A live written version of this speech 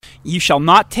You shall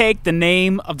not take the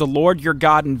name of the Lord your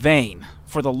God in vain,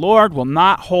 for the Lord will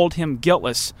not hold him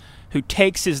guiltless who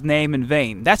takes his name in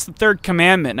vain. That's the third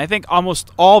commandment. And I think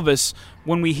almost all of us,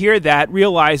 when we hear that,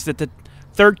 realize that the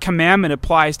third commandment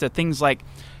applies to things like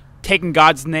taking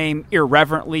God's name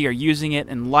irreverently or using it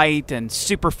in light and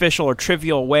superficial or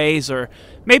trivial ways, or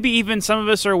maybe even some of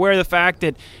us are aware of the fact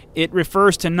that it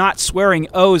refers to not swearing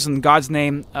oaths in God's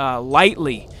name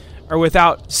lightly or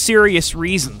without serious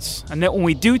reasons, and that when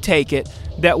we do take it,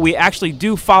 that we actually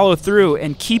do follow through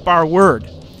and keep our word.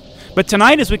 But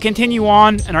tonight, as we continue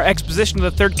on in our exposition of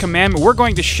the third commandment, we're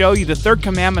going to show you the third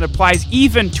commandment applies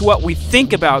even to what we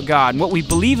think about God and what we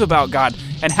believe about God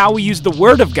and how we use the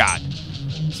word of God.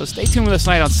 So stay tuned with us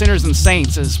tonight on Sinners and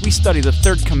Saints as we study the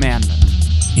third commandment.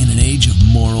 In an age of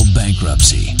moral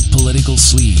bankruptcy, political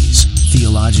sleaze,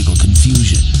 theological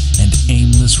confusion, and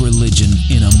aimless religion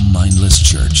in a mindless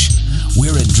church,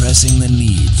 we're addressing the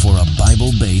need for a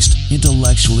Bible-based,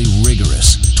 intellectually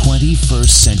rigorous, 21st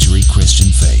century Christian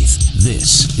faith.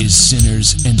 This is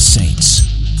Sinners and Saints,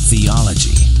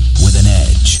 theology with an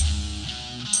edge.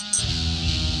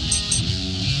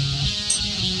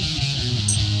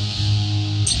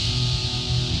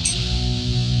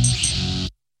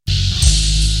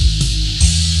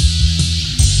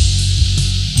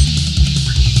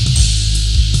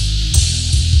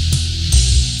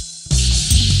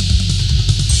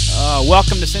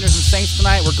 Welcome to Sinners and Saints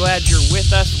tonight. We're glad you're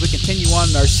with us as we continue on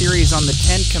in our series on the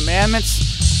Ten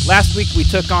Commandments. Last week we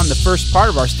took on the first part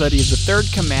of our study of the third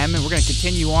commandment. We're going to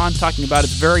continue on talking about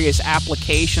its various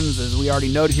applications. As we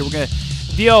already noted here, we're going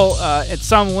to deal at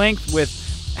some length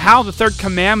with how the third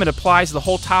commandment applies to the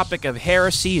whole topic of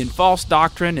heresy and false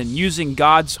doctrine and using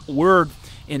God's word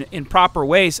in proper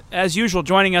ways. As usual,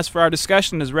 joining us for our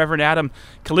discussion is Reverend Adam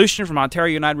Kalushin from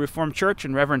Ontario United Reformed Church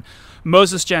and Reverend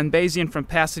Moses Janbazian from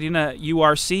Pasadena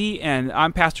URC, and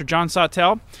I'm Pastor John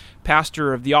Sawtell,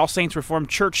 pastor of the All Saints Reformed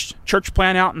Church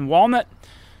plant out in Walnut.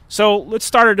 So let's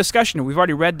start our discussion. We've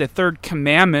already read the third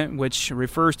commandment, which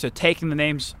refers to taking the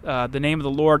name of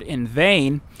the Lord in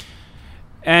vain,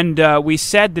 and we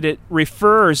said that it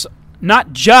refers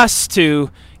not just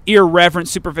to irreverent,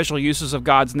 superficial uses of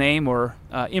God's name or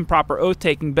improper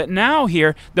oath-taking, but now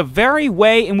here, the very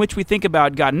way in which we think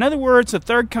about God. In other words, the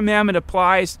third commandment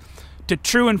applies to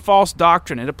true and false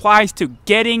doctrine. It applies to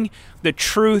getting the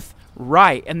truth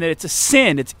right, and that it's a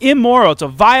sin, it's immoral, it's a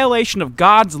violation of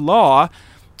God's law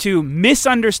to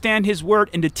misunderstand His word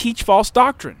and to teach false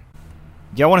doctrine.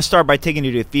 Yeah, I want to start by taking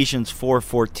you to Ephesians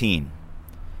 4:14.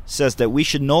 Says that we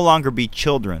should no longer be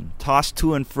children, tossed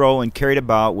to and fro and carried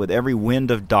about with every wind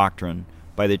of doctrine,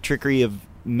 by the trickery of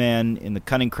men in the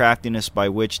cunning craftiness by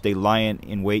which they lie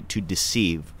in wait to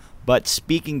deceive. But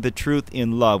speaking the truth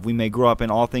in love, we may grow up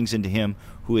in all things into Him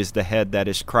who is the head, that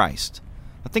is Christ.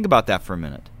 Now think about that for a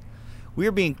minute. We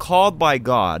are being called by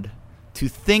God to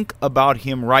think about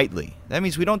Him rightly. That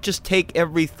means we don't just take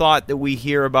every thought that we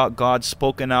hear about God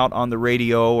spoken out on the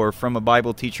radio or from a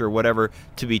Bible teacher or whatever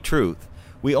to be truth.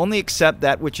 We only accept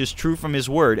that which is true from His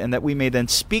Word, and that we may then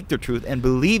speak the truth and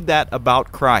believe that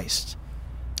about Christ.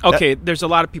 Okay, there's a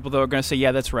lot of people that are going to say,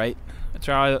 yeah, that's right.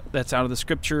 That's out of the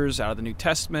Scriptures, out of the New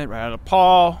Testament, right out of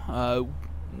Paul.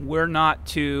 We're not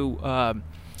to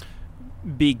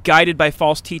be guided by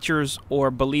false teachers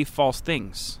or believe false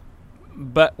things.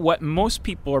 But what most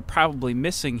people are probably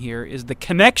missing here is the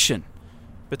connection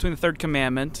between the third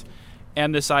commandment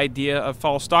and this idea of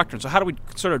false doctrine. So how do we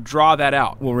sort of draw that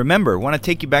out? Well, remember, I want to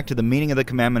take you back to the meaning of the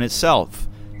commandment itself.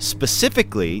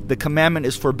 Specifically, the commandment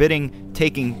is forbidding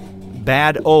taking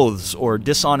bad oaths or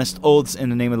dishonest oaths in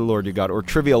the name of the Lord your God, or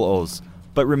trivial oaths.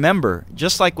 But remember,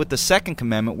 just like with the second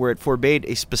commandment where it forbade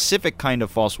a specific kind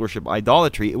of false worship,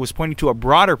 idolatry, it was pointing to a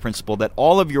broader principle that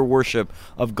all of your worship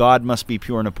of God must be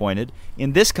pure and appointed.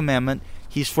 In this commandment,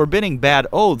 He's forbidding bad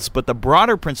oaths, but the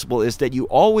broader principle is that you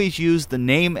always use the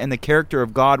name and the character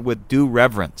of God with due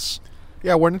reverence.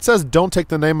 Yeah, when it says don't take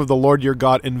the name of the Lord your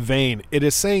God in vain, it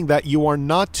is saying that you are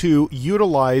not to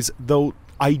utilize the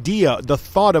idea, the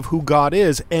thought of who God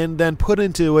is, and then put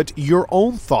into it your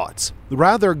own thoughts.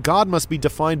 Rather, God must be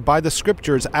defined by the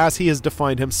Scriptures as He has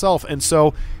defined Himself. And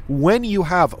so when you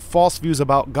have false views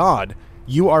about God,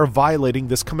 you are violating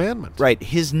this commandment. Right.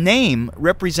 His name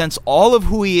represents all of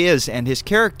who He is and His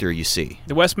character, you see.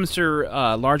 The Westminster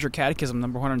Larger Catechism,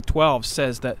 number 112,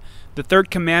 says that the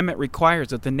third commandment requires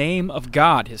that the name of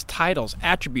God, His titles,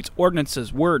 attributes,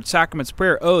 ordinances, words, sacraments,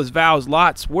 prayer, oaths, vows,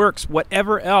 lots, works,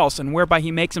 whatever else, and whereby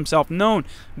He makes Himself known,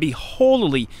 be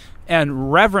holily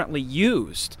and reverently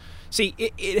used. See,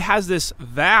 it has this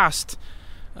vast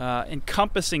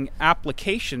encompassing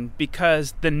application,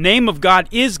 because the name of God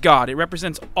is God. It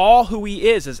represents all who He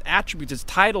is, His attributes, His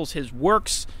titles, His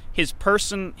works, His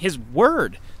person, His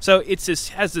word. So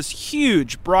has this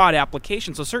huge, broad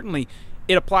application. So certainly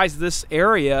it applies to this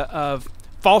area of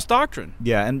false doctrine.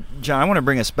 Yeah, and John, I want to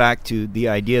bring us back to the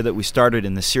idea that we started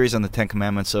in the series on the Ten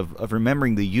Commandments of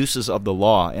remembering the uses of the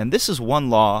law. And this is one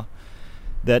law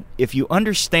that if you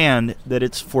understand that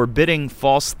it's forbidding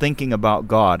false thinking about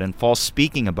God and false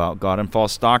speaking about God and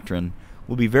false doctrine,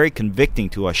 will be very convicting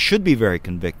to us, should be very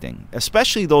convicting,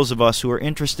 especially those of us who are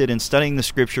interested in studying the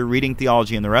Scripture, reading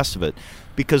theology, and the rest of it,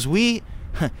 because we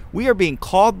are being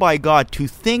called by God to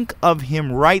think of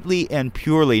Him rightly and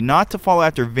purely, not to follow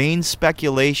after vain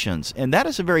speculations. And that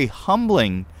is a very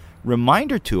humbling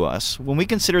reminder to us when we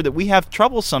consider that we have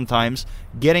trouble sometimes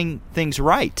getting things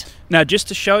right. Now, just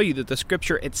to show you that the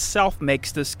Scripture itself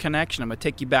makes this connection, I'm going to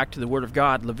take you back to the Word of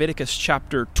God, Leviticus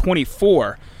chapter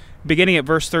 24, beginning at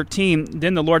verse 13.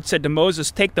 Then the Lord said to Moses,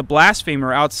 "Take the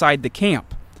blasphemer outside the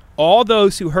camp. All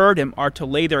those who heard him are to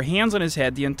lay their hands on his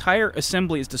head. The entire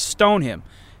assembly is to stone him.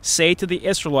 Say to the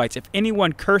Israelites, if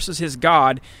anyone curses his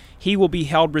God, he will be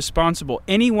held responsible.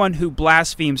 Anyone who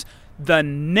blasphemes the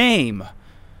name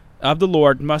of the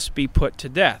Lord must be put to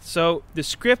death." So the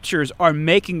Scriptures are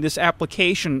making this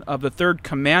application of the third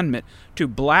commandment to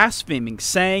blaspheming,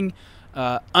 saying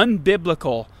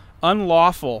unbiblical,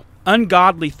 unlawful,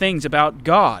 ungodly things about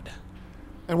God.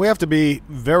 And we have to be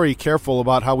very careful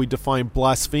about how we define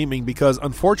blaspheming, because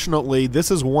unfortunately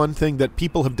this is one thing that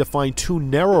people have defined too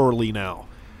narrowly now.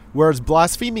 Whereas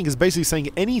blaspheming is basically saying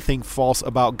anything false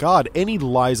about God, any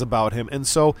lies about Him. And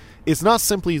so it's not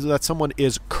simply that someone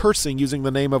is cursing using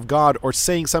the name of God or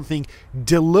saying something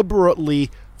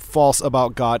deliberately false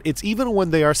about God. It's even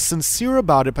when they are sincere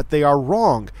about it, but they are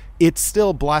wrong, it's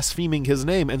still blaspheming His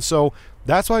name. And so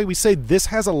that's why we say this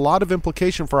has a lot of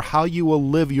implication for how you will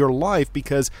live your life,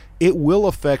 because it will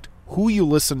affect who you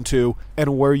listen to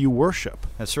and where you worship.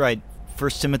 That's right.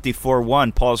 1 Timothy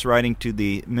 4:1, Paul's writing to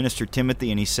the minister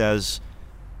Timothy, and he says,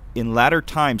 "In latter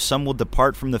times some will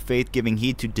depart from the faith, giving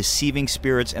heed to deceiving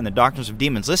spirits and the doctrines of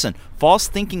demons." Listen, false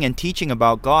thinking and teaching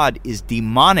about God is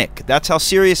demonic. That's how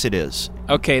serious it is.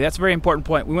 Okay, that's a very important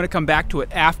point. We want to come back to it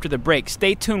after the break.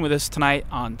 Stay tuned with us tonight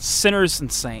on Sinners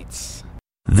and Saints.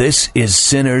 This is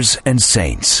Sinners and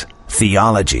Saints,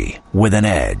 theology with an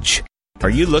edge. Are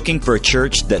you looking for a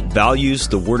church that values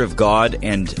the Word of God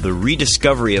and the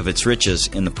rediscovery of its riches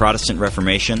in the Protestant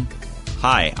Reformation?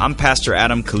 Hi, I'm Pastor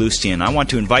Adam Kalustian. I want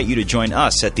to invite you to join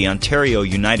us at the Ontario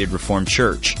United Reformed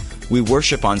Church. We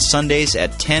worship on Sundays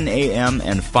at 10 a.m.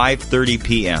 and 5:30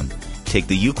 p.m. Take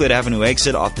the Euclid Avenue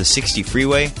exit off the 60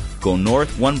 freeway, go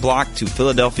north 1 block to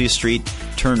Philadelphia Street,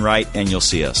 turn right, and you'll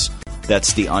see us.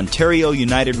 That's the Ontario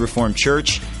United Reformed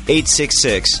Church,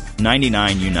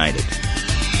 866-99 United.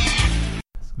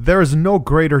 There is no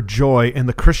greater joy in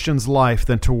the Christian's life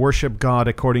than to worship God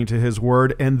according to His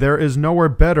Word, and there is nowhere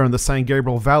better in the San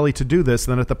Gabriel Valley to do this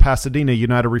than at the Pasadena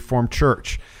United Reformed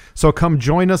Church. So come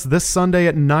join us this Sunday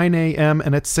at 9 a.m.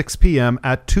 and at 6 p.m.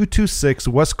 at 226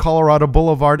 West Colorado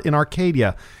Boulevard in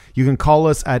Arcadia. You can call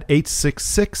us at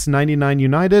 866-99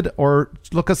 United or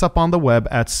look us up on the web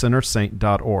at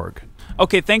sinnersaint.org.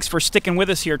 Okay, thanks for sticking with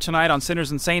us here tonight on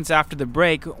Sinners and Saints. After the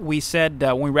break, we said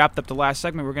when we wrapped up the last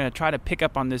segment, we're going to try to pick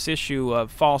up on this issue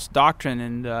of false doctrine.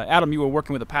 And Adam, you were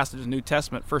working with a passage of the New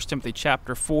Testament, 1 Timothy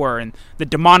chapter 4, and the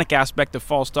demonic aspect of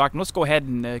false doctrine. Let's go ahead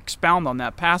and expound on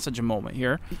that passage a moment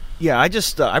here. Yeah,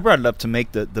 I brought it up to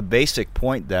make the basic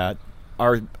point that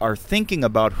our thinking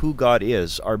about who God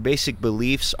is, our basic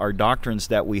beliefs, our doctrines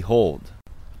that we hold,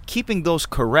 keeping those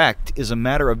correct is a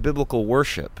matter of biblical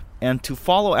worship. And to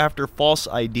follow after false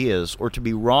ideas or to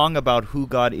be wrong about who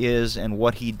God is and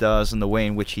what He does and the way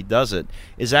in which He does it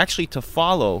is actually to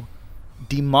follow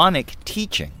demonic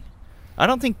teaching. I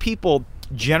don't think people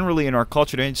generally in our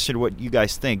culture, I'm interested in what you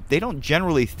guys think, they don't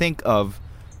generally think of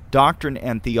doctrine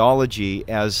and theology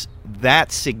as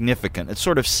that significant. It's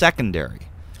sort of secondary.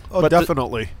 Oh, but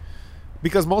definitely.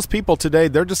 Because most people today,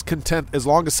 they're just content as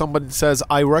long as someone says,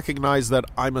 I recognize that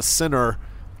I'm a sinner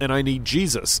and I need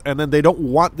Jesus. And then they don't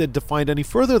want it defined any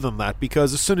further than that,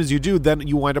 because as soon as you do, then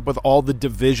you wind up with all the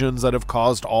divisions that have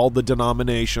caused all the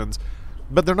denominations.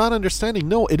 But they're not understanding,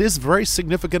 no, it is very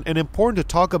significant and important to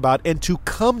talk about and to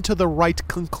come to the right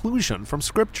conclusion from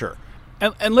Scripture.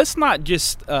 And let's not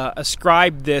just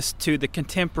ascribe this to the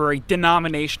contemporary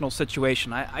denominational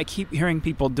situation. I keep hearing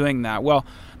people doing that. Well,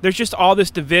 there's just all this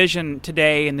division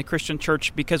today in the Christian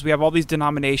church because we have all these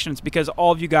denominations, because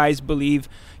all of you guys believe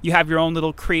you have your own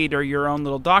little creed or your own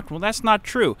little doctrine. Well, that's not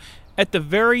true. At the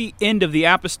very end of the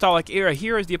apostolic era,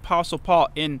 here is the Apostle Paul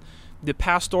in the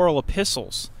pastoral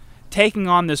epistles, taking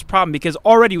on this problem, because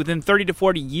already within 30 to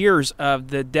 40 years of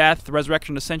the death, the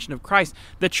resurrection, ascension of Christ,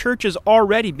 the church is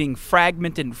already being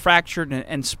fragmented and fractured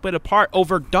and split apart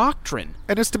over doctrine.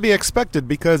 And it's to be expected,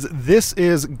 because this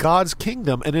is God's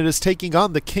kingdom, and it is taking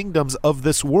on the kingdoms of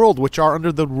this world, which are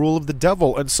under the rule of the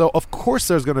devil. And so, of course,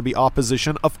 there's going to be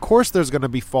opposition. Of course, there's going to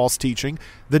be false teaching.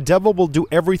 The devil will do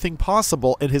everything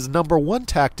possible, and his number one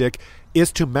tactic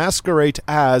is to masquerade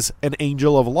as an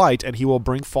angel of light, and he will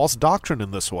bring false doctrine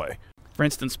in this way. For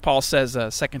instance, Paul says,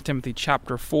 2 Timothy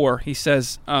chapter 4, he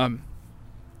says,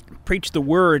 preach the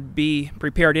word, be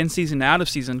prepared in season and out of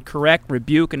season, correct,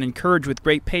 rebuke, and encourage with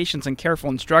great patience and careful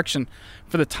instruction.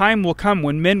 For the time will come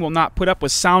when men will not put up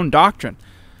with sound doctrine.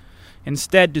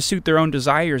 Instead, to suit their own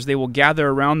desires, they will gather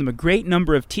around them a great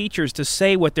number of teachers to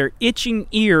say what their itching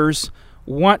ears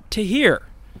want to hear.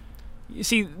 You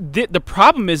see, the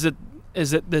problem is that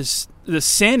the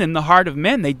sin in the heart of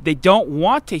men. They don't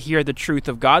want to hear the truth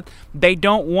of God. They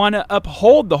don't want to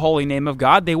uphold the holy name of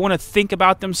God. They want to think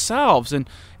about themselves and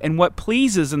what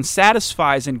pleases and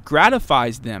satisfies and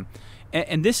gratifies them.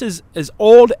 And this is as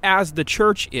old as the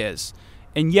church is.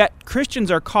 And yet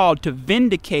Christians are called to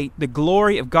vindicate the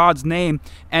glory of God's name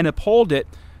and uphold it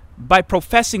by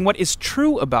professing what is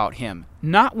true about Him,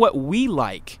 not what we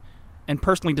like and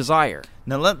personally desire.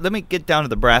 Now let me get down to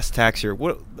the brass tacks here.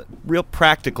 What real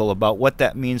practical about what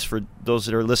that means for those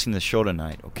that are listening to the show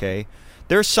tonight, okay?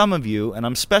 There are some of you, and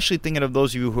I'm especially thinking of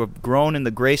those of you who have grown in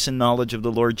the grace and knowledge of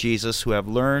the Lord Jesus, who have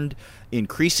learned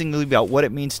increasingly about what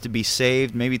it means to be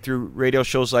saved, maybe through radio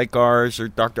shows like ours, or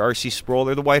Dr. R.C. Sproul,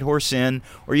 or the White Horse Inn,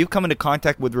 or you've come into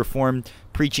contact with Reformed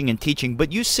preaching and teaching,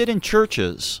 but you sit in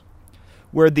churches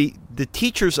where the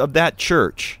teachers of that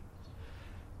church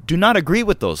do not agree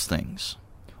with those things.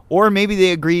 Or maybe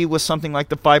they agree with something like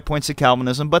the 5 points of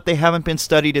Calvinism, but they haven't been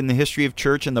studied in the history of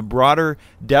church and the broader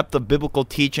depth of biblical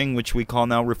teaching, which we call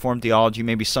now Reformed theology,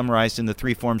 maybe summarized in the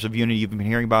 3 forms of unity you've been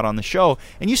hearing about on the show.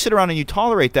 And you sit around and you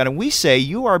tolerate that, and we say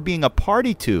you are being a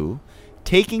party to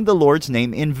taking the Lord's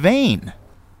name in vain.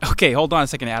 Okay, hold on a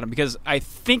second, Adam, because I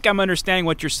think I'm understanding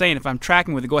what you're saying. If I'm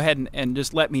tracking with it, go ahead and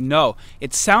just let me know.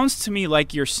 It sounds to me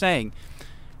like you're saying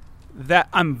that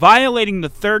I'm violating the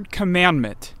third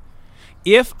commandment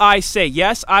if I say,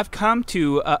 yes, I've come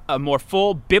to a more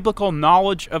full biblical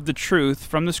knowledge of the truth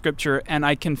from the Scripture, and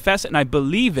I confess it and I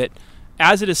believe it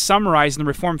as it is summarized in the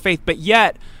Reformed faith, but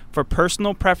yet, for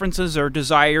personal preferences or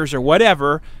desires or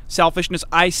whatever, selfishness,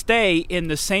 I stay in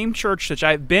the same church that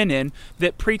I've been in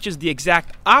that preaches the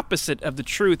exact opposite of the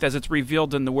truth as it's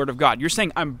revealed in the Word of God. You're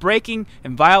saying I'm breaking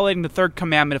and violating the third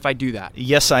commandment if I do that.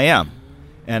 Yes, I am.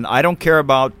 And I don't care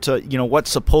about what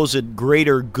supposed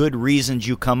greater good reasons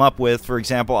you come up with. For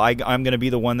example, I'm going to be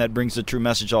the one that brings the true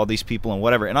message to all these people and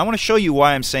whatever. And I want to show you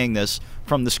why I'm saying this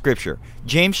from the Scripture.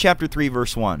 James chapter 3,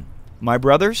 verse 1. My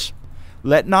brothers,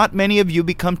 let not many of you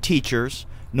become teachers,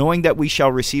 knowing that we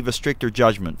shall receive a stricter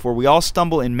judgment. For we all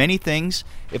stumble in many things.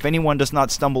 If anyone does not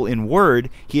stumble in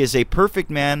word, he is a perfect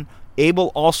man, able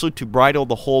also to bridle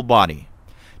the whole body.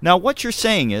 Now, what you're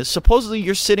saying is, supposedly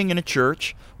you're sitting in a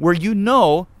church where you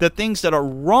know that things that are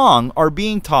wrong are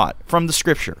being taught from the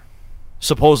Scripture,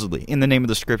 supposedly, in the name of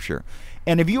the Scripture.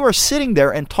 And if you are sitting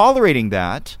there and tolerating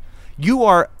that, you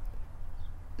are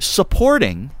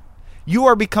supporting, you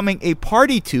are becoming a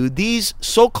party to these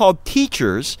so-called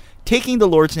teachers taking the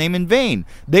Lord's name in vain.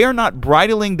 They are not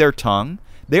bridling their tongue.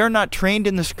 They are not trained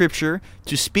in the Scripture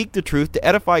to speak the truth, to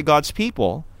edify God's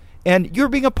people, and you're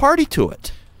being a party to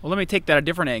it. Well, let me take that a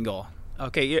different angle.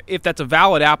 Okay, if that's a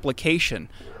valid application,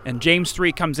 and James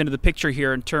 3 comes into the picture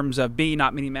here in terms of be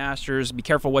not many masters, be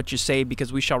careful what you say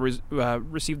because we shall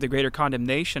receive the greater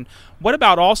condemnation. What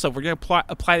about also, if we're going to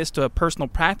apply this to a personal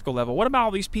practical level, what about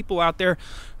all these people out there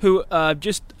who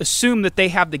just assume that they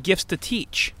have the gifts to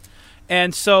teach?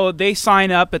 And so they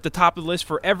sign up at the top of the list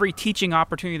for every teaching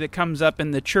opportunity that comes up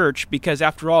in the church because,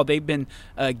 after all, they've been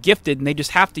gifted and they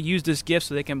just have to use this gift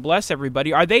so they can bless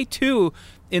everybody. Are they, too,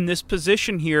 in this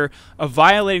position here of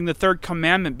violating the third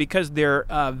commandment because they're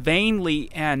vainly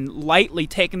and lightly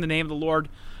taking the name of the Lord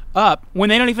up when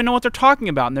they don't even know what they're talking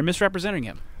about and they're misrepresenting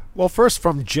Him? Well, first,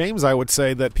 from James, I would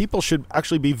say that people should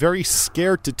actually be very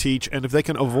scared to teach, and if they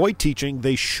can avoid teaching,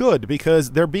 they should,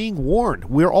 because they're being warned.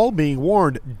 We're all being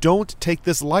warned. Don't take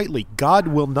this lightly. God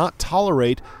will not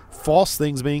tolerate false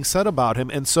things being said about Him,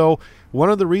 and so one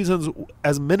of the reasons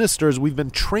as ministers we've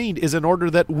been trained is in order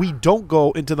that we don't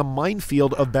go into the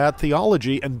minefield of bad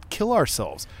theology and kill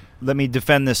ourselves. Let me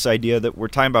defend this idea that we're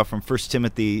talking about from 1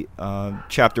 Timothy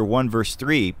chapter 1, verse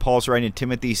 3. Paul's writing to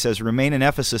Timothy, he says, remain in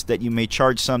Ephesus that you may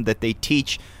charge some that they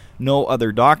teach no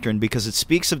other doctrine, because it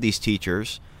speaks of these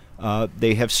teachers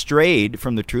They have strayed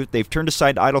from the truth. They've turned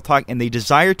aside idle talk, and they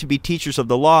desire to be teachers of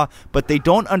the law, but they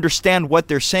don't understand what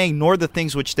they're saying nor the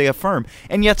things which they affirm.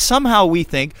 And yet somehow we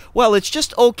think, well, it's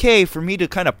just okay for me to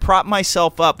kind of prop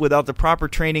myself up without the proper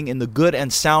training in the good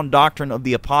and sound doctrine of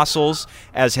the apostles,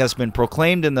 as has been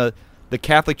proclaimed in the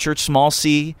Catholic Church, small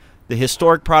c, the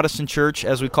historic Protestant church,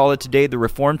 as we call it today, the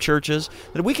Reformed churches,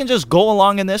 that we can just go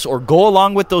along in this or go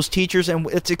along with those teachers and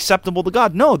it's acceptable to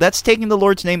God. No, that's taking the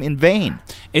Lord's name in vain.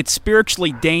 It's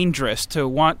spiritually dangerous to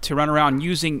want to run around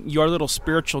using your little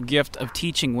spiritual gift of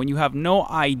teaching when you have no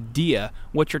idea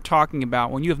what you're talking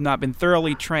about, when you have not been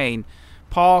thoroughly trained.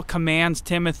 Paul commands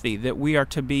Timothy that we are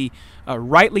to be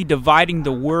rightly dividing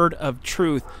the word of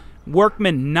truth,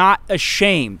 workmen not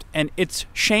ashamed, and it's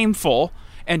shameful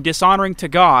and dishonoring to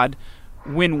God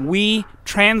when we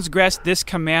transgress this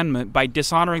commandment by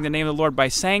dishonoring the name of the Lord, by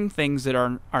saying things that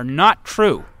are not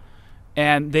true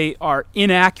and they are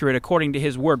inaccurate according to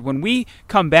His Word. When we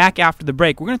come back after the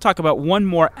break, we're going to talk about one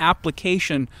more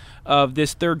application of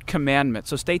this third commandment.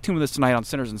 So stay tuned with us tonight on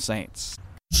Sinners and Saints.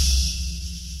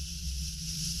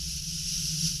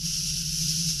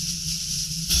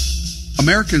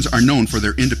 Americans are known for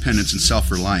their independence and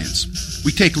self-reliance.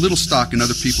 We take little stock in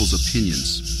other people's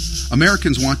opinions.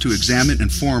 Americans want to examine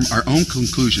and form our own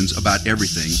conclusions about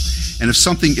everything, and if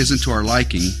something isn't to our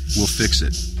liking, we'll fix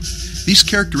it. These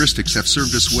characteristics have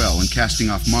served us well in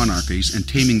casting off monarchies and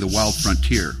taming the wild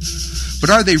frontier. But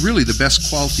are they really the best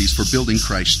qualities for building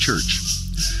Christ's church?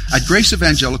 At Grace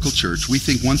Evangelical Church, we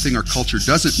think one thing our culture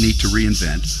doesn't need to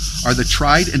reinvent are the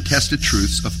tried and tested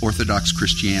truths of Orthodox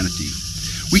Christianity.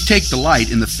 We take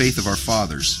delight in the faith of our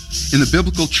fathers, in the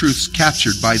biblical truths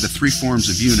captured by the three forms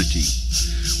of unity.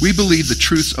 We believe the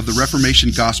truths of the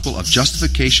Reformation gospel of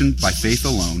justification by faith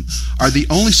alone are the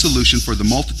only solution for the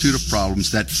multitude of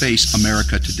problems that face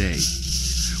America today.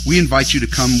 We invite you to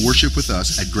come worship with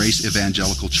us at Grace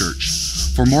Evangelical Church.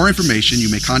 For more information, you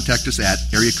may contact us at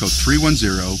area code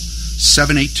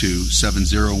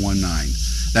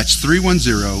 310-782-7019. That's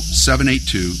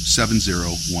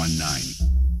 310-782-7019.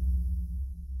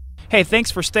 Hey, thanks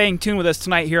for staying tuned with us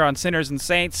tonight here on Sinners and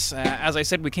Saints. As I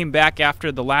said, we came back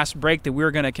after the last break that we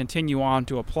were going to continue on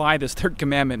to apply this third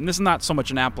commandment. And this is not so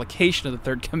much an application of the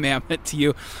third commandment to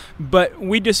you, but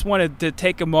we just wanted to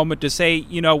take a moment to say,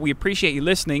 we appreciate you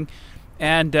listening,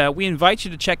 and we invite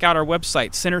you to check out our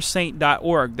website,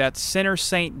 sinnersaint.org. That's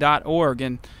sinnersaint.org,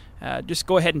 and just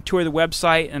go ahead and tour the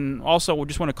website. And also, we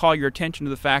just want to call your attention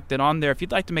to the fact that on there, if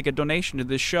you'd like to make a donation to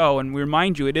this show, and we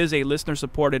remind you it is a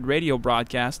listener-supported radio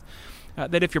broadcast,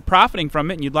 that if you're profiting from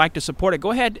it and you'd like to support it,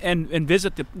 go ahead and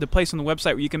visit the place on the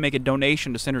website where you can make a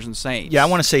donation to Sinners and Saints. Yeah, I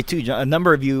want to say, too, a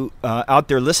number of you out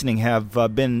there listening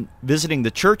have been visiting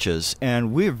the churches,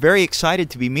 and we're very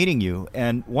excited to be meeting you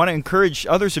and want to encourage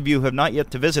others of you who have not yet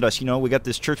to visit us. We got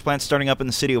this church plant starting up in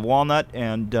the city of Walnut,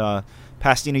 and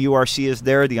Pasadena URC is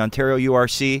there, the Ontario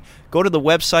URC. Go to the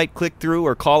website, click through,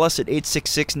 or call us at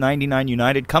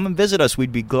 866-99-UNITED. Come and visit us.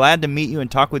 We'd be glad to meet you and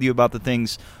talk with you about the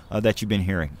things that you've been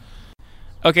hearing.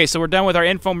 Okay, so we're done with our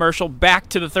infomercial. Back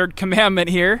to the third commandment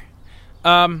here.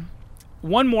 One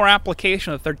more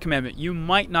application of the third commandment you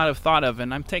might not have thought of,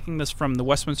 and I'm taking this from the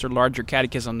Westminster Larger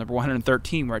Catechism, number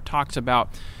 113, where it talks about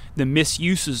the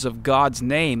misuses of God's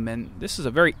name. And this is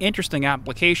a very interesting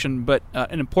application, but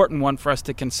an important one for us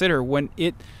to consider when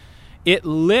it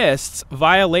lists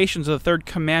violations of the third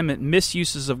commandment,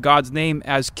 misuses of God's name,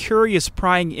 as curious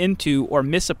prying into or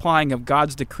misapplying of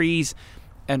God's decrees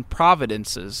and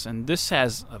providences. And this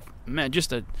has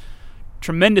just a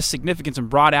tremendous significance and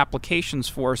broad applications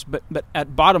for us. But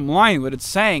at bottom line, what it's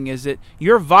saying is that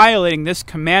you're violating this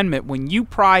commandment when you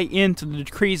pry into the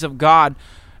decrees of God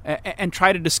and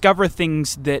try to discover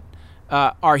things that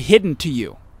are hidden to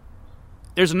you.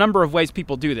 There's a number of ways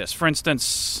people do this. For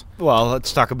instance... Well,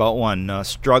 let's talk about one,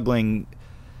 struggling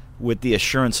with the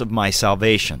assurance of my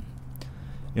salvation.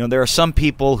 There are some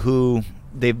people who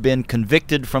they've been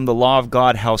convicted from the law of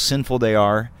God how sinful they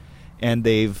are, and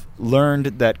they've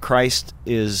learned that Christ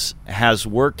has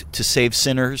worked to save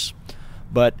sinners,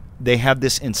 but they have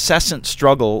this incessant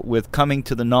struggle with coming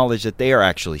to the knowledge that they are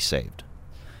actually saved.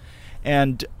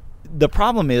 And the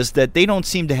problem is that they don't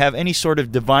seem to have any sort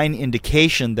of divine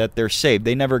indication that they're saved.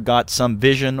 They never got some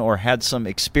vision or had some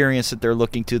experience that they're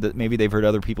looking to that maybe they've heard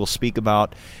other people speak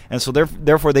about. And so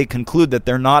therefore they conclude that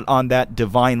they're not on that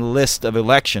divine list of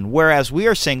election. Whereas we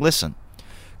are saying, listen,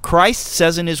 Christ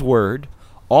says in His Word,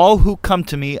 all who come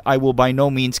to me I will by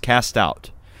no means cast out.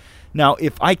 Now,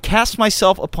 if I cast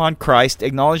myself upon Christ,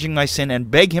 acknowledging my sin, and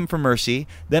beg him for mercy,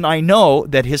 then I know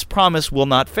that his promise will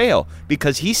not fail,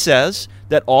 because he says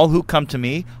that all who come to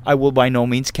me, I will by no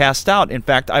means cast out. In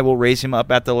fact, I will raise him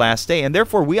up at the last day. And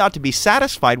therefore, we ought to be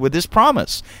satisfied with this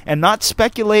promise and not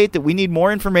speculate that we need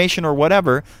more information or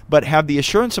whatever, but have the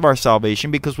assurance of our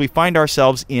salvation because we find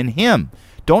ourselves in him.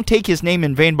 Don't take his name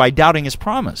in vain by doubting his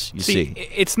promise, you see.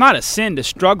 It's not a sin to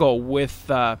struggle with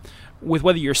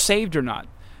whether you're saved or not.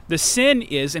 The sin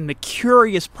is in the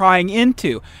curious prying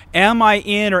into, am I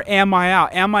in or am I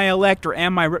out? Am I elect or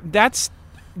am I...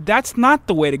 That's not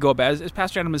the way to go about it. As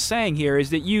Pastor Adam is saying here, is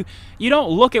that you don't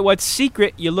look at what's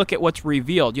secret, you look at what's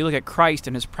revealed. You look at Christ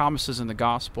and his promises in the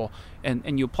gospel,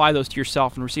 and you apply those to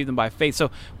yourself and receive them by faith.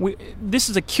 So this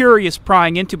is a curious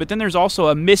prying into, but then there's also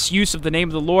a misuse of the name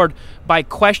of the Lord by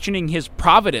questioning his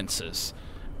providences.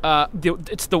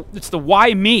 It's the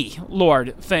why me,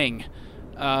 Lord thing.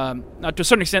 Now, to a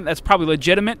certain extent, that's probably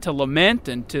legitimate to lament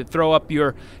and to throw up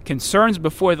your concerns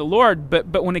before the Lord.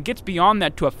 But when it gets beyond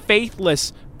that to a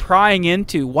faithless prying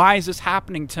into, why is this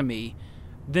happening to me,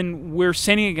 then we're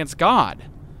sinning against God.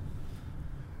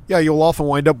 Yeah, you'll often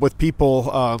wind up with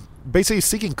people basically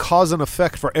seeking cause and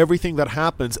effect for everything that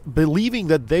happens, believing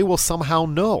that they will somehow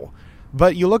know.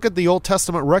 But you look at the Old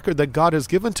Testament record that God has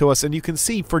given to us, and you can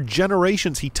see for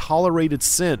generations he tolerated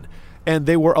sin. And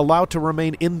they were allowed to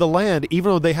remain in the land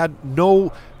even though they had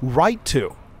no right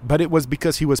to. But it was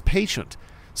because he was patient.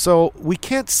 So we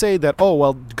can't say that, oh,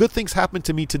 well, good things happened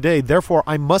to me today, therefore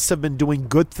I must have been doing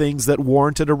good things that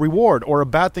warranted a reward. Or a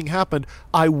bad thing happened,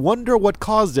 I wonder what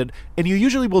caused it. And you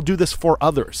usually will do this for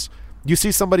others. You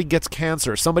see somebody gets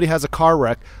cancer, somebody has a car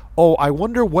wreck. Oh, I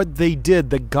wonder what they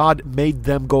did that God made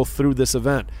them go through this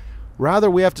event. Rather,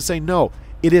 we have to say, no.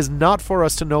 It is not for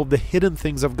us to know the hidden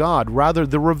things of God, rather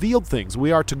the revealed things.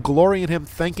 We are to glory in him,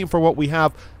 thank him for what we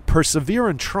have, persevere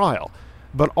in trial,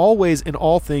 but always in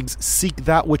all things seek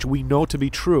that which we know to be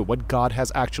true, what God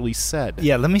has actually said.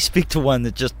 Yeah, let me speak to one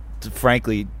that just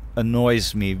frankly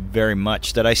annoys me very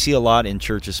much, that I see a lot in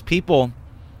churches. People,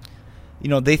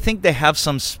 they think they have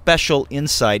some special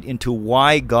insight into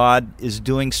why God is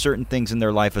doing certain things in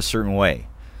their life a certain way.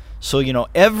 So,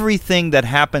 everything that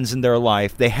happens in their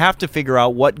life, they have to figure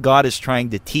out what God is trying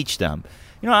to teach them.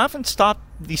 I often stop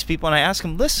these people and I ask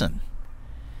them, listen,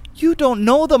 you don't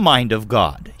know the mind of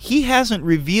God. He hasn't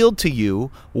revealed to you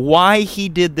why he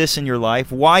did this in your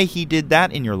life, why he did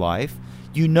that in your life.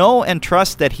 You know and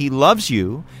trust that he loves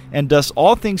you and does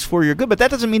all things for your good, but that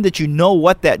doesn't mean that you know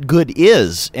what that good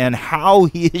is and how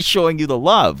he is showing you the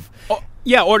love.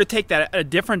 Yeah, or to take that a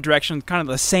different direction, kind of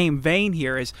the same vein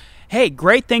here is, hey,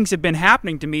 great things have been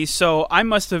happening to me, so I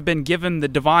must have been given the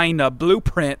divine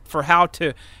blueprint for how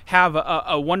to have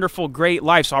a wonderful, great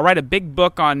life. So I'll write a big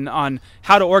book on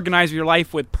how to organize your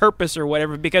life with purpose or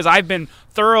whatever, because I've been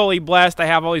thoroughly blessed. I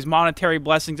have all these monetary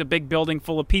blessings, a big building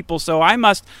full of people, so I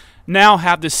must now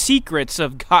have the secrets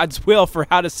of God's will for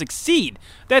how to succeed.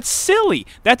 That's silly.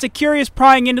 That's a curious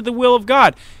prying into the will of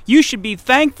God. You should be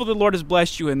thankful the Lord has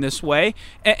blessed you in this way,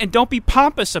 and don't be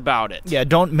pompous about it. Yeah,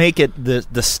 don't make it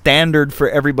the standard for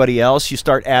everybody else. You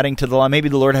start adding to the law. Maybe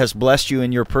the Lord has blessed you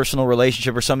in your personal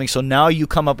relationship or something, so now you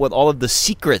come up with all of the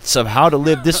secrets of how to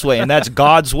live this way, and that's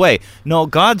God's way. No,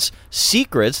 God's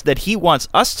secrets that he wants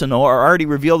us to know are already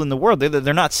revealed in the world.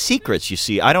 They're not secrets, you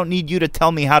see. I don't need you to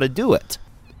tell me how to do it.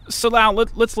 So now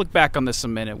let's look back on this a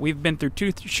minute. We've been through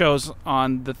 2 shows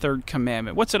on the third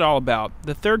commandment. What's it all about?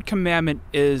 The third commandment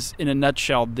is, in a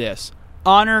nutshell, this.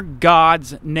 Honor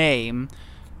God's name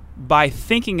by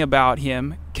thinking about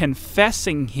him,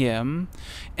 confessing him,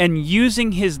 and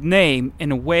using his name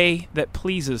in a way that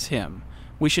pleases him.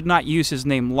 We should not use his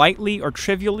name lightly or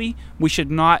trivially. We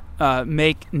should not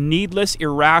make needless,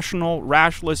 irrational,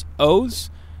 rashless oaths.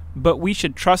 But we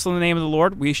should trust in the name of the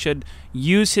Lord. We should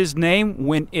use his name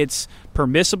when it's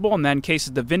permissible, in that case,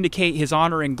 to vindicate his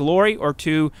honor and glory or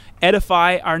to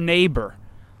edify our neighbor.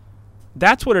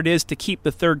 That's what it is to keep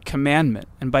the third commandment.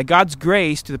 And by God's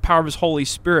grace, through the power of his Holy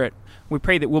Spirit, we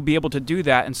pray that we'll be able to do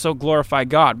that and so glorify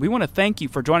God. We want to thank you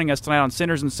for joining us tonight on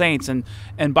Sinners and Saints. And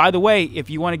by the way, if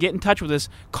you want to get in touch with us,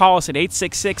 call us at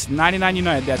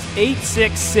 866-99-UNITED. That's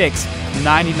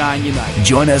 866-99-UNITED.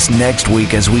 Join us next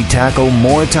week as we tackle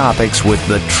more topics with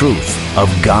the truth of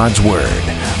God's Word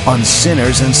on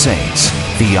Sinners and Saints,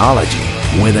 Theology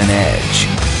with an Edge.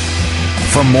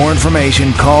 For more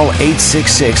information, call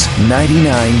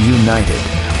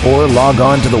 866-99-UNITED or log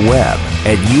on to the web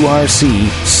at urcsocal.org.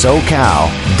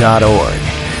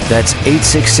 That's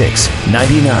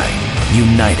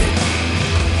 866-99-UNITED.